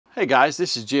Hey guys,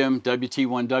 this is Jim,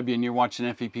 WT1W, and you're watching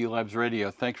FEPLabs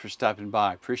Radio. Thanks for stopping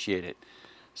by, appreciate it.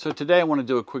 So today I want to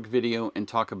do a quick video and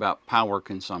talk about power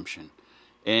consumption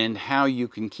and how you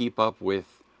can keep up with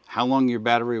how long your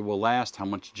battery will last, how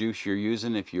much juice you're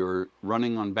using if you're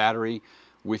running on battery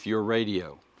with your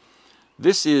radio.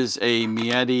 This is a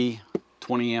Mieti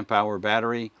 20 amp hour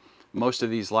battery. Most of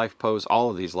these LifePos, all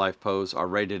of these LifePos are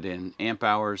rated in amp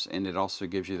hours, and it also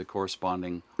gives you the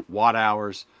corresponding watt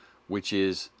hours, which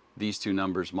is these two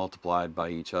numbers multiplied by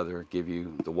each other give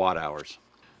you the watt hours.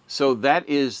 So that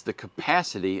is the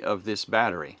capacity of this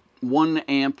battery. 1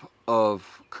 amp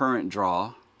of current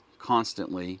draw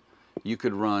constantly, you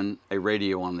could run a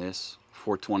radio on this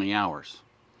for 20 hours.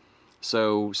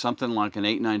 So something like an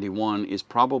 891 is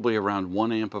probably around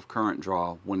 1 amp of current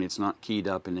draw when it's not keyed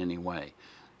up in any way.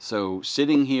 So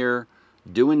sitting here,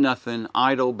 doing nothing,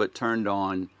 idle but turned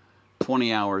on,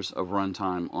 20 hours of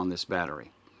runtime on this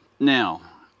battery. Now,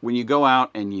 when you go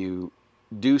out and you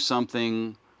do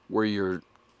something where you're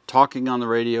talking on the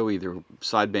radio, either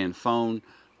sideband phone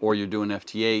or you're doing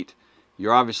FT8,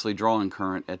 you're obviously drawing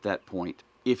current at that point.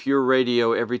 If your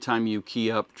radio, every time you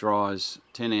key up, draws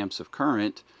 10 amps of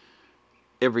current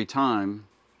every time,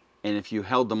 and if you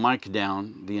held the mic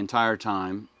down the entire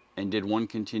time and did one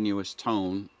continuous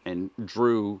tone and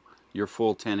drew your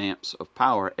full 10 amps of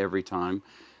power every time,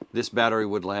 this battery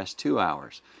would last 2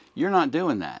 hours. You're not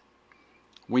doing that.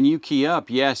 When you key up,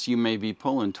 yes, you may be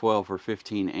pulling 12 or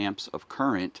 15 amps of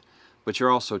current, but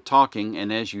you're also talking,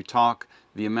 and as you talk,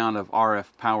 the amount of RF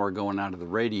power going out of the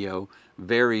radio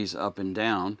varies up and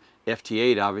down.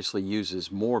 FT8 obviously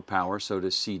uses more power, so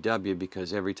does CW,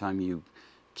 because every time you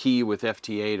key with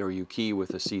FT8 or you key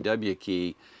with a CW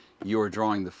key, you are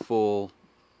drawing the full,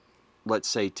 let's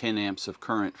say, 10 amps of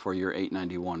current for your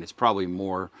 891. It's probably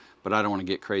more, but I don't want to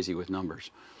get crazy with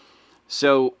numbers.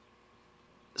 So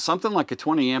something like a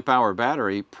 20 amp hour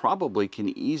battery probably can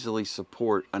easily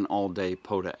support an all-day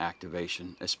POTA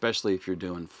activation, especially if you're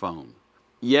doing phone.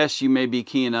 Yes, you may be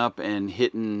keying up and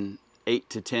hitting 8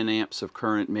 to 10 amps of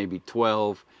current, maybe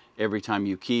 12 every time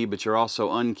you key, but you're also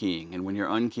unkeying, and when you're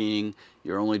unkeying,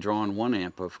 you're only drawing 1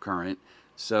 amp of current.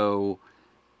 So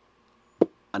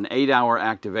an 8-hour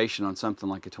activation on something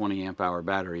like a 20 amp hour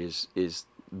battery is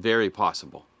very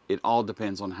possible. It all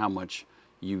depends on how much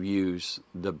you use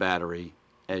the battery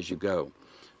as you go.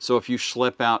 So if you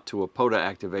slip out to a POTA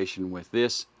activation with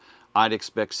this, I'd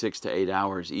expect 6 to 8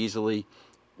 hours easily.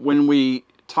 When we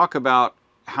talk about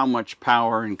how much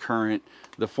power and current,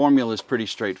 the formula is pretty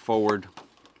straightforward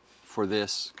for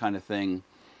this kind of thing.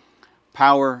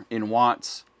 Power in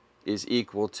watts is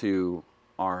equal to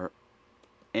our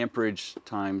amperage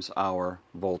times our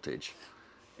voltage.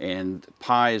 And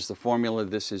pi is the formula.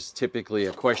 This is typically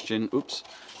a question,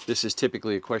 this is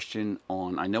typically a question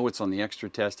on, I know it's on the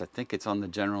extra test, I think it's on the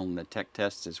general and the tech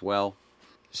tests as well.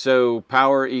 So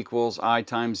power equals I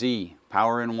times E.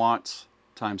 Power in watts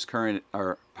times current,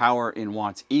 or power in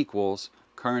watts equals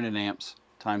current in amps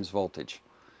times voltage.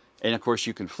 And of course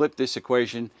you can flip this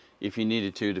equation if you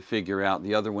needed to figure out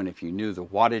the other one. If you knew the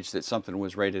wattage that something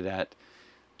was rated at,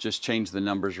 just change the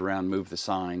numbers around, move the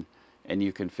sign, and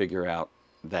you can figure out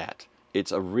that.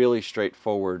 It's a really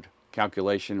straightforward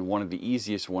calculation, one of the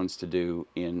easiest ones to do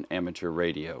in amateur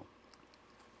radio.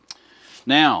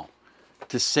 Now,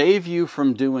 to save you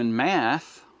from doing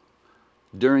math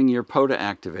during your POTA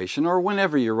activation, or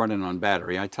whenever you're running on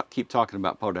battery, I keep talking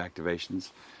about POTA activations,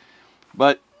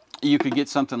 but you could get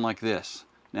something like this.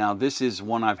 Now, this is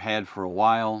one I've had for a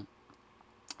while.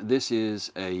 This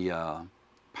is a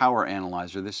power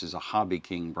analyzer. This is a Hobby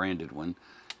King branded one.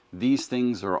 These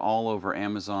things are all over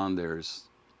Amazon. There's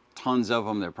tons of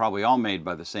them. They're probably all made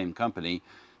by the same company.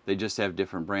 They just have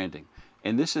different branding.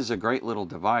 And this is a great little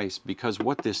device, because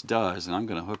what this does, and I'm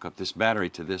going to hook up this battery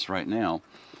to this right now,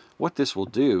 what this will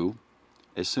do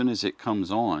as soon as it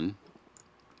comes on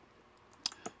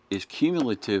is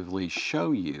cumulatively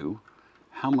show you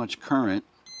how much current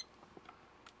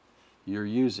you're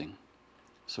using.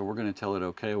 So we're going to tell it,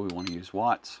 okay, we want to use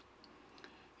watts.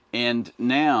 And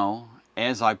now,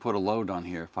 as I put a load on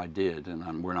here, if I did,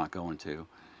 and we're not going to,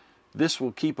 this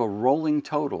will keep a rolling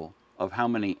total of how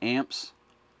many amps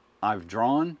I've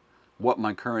drawn, what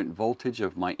my current voltage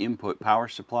of my input power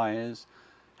supply is,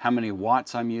 how many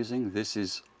watts I'm using. This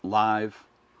is live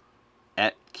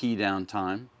at key down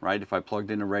time, right? If I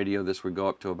plugged in a radio, this would go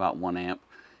up to about 1 amp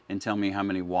and tell me how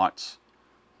many watts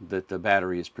that the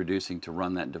battery is producing to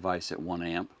run that device at 1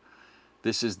 amp.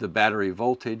 This is the battery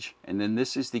voltage, and then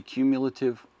this is the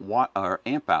cumulative watt or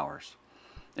amp hours.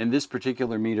 And this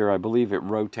particular meter, I believe it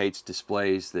rotates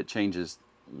displays that changes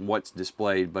what's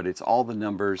displayed, but it's all the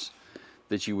numbers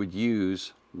that you would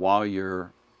use while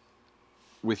you're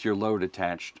with your load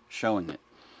attached showing it.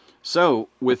 So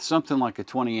with something like a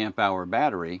 20 amp hour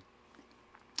battery,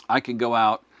 I could go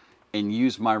out and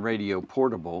use my radio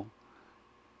portable,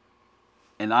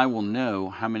 and I will know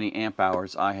how many amp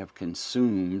hours I have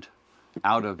consumed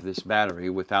out of this battery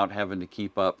without having to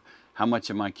keep up how much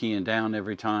am I keying down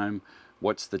every time,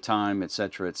 what's the time,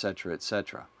 etc., etc.,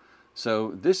 etc.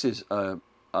 So this is a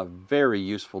very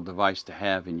useful device to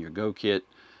have in your Go kit,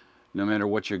 no matter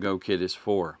what your Go kit is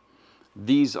for.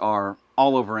 These are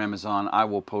all over Amazon. I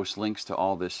will post links to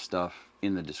all this stuff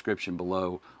in the description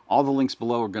below. All the links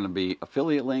below are going to be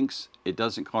affiliate links. It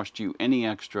doesn't cost you any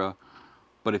extra,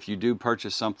 but if you do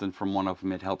purchase something from one of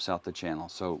them, it helps out the channel.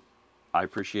 So I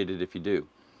appreciate it if you do.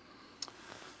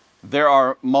 There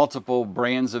are multiple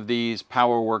brands of these.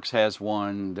 PowerWorks has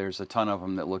one. There's a ton of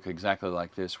them that look exactly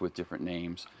like this with different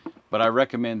names. But I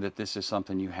recommend that this is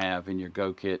something you have in your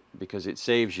Go kit because it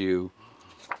saves you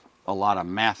a lot of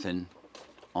mathing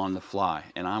on the fly.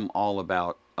 And I'm all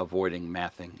about avoiding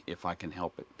mathing if I can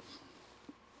help it.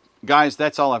 Guys,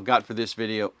 that's all I've got for this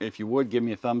video. If you would, give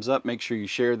me a thumbs up. Make sure you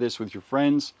share this with your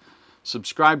friends.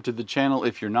 Subscribe to the channel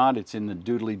if you're not. It's in the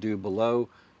doodly-doo below.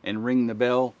 And ring the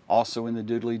bell, also in the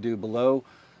doodly-doo below,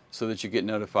 so that you get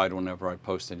notified whenever I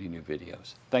post any new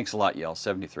videos. Thanks a lot, y'all.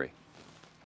 73.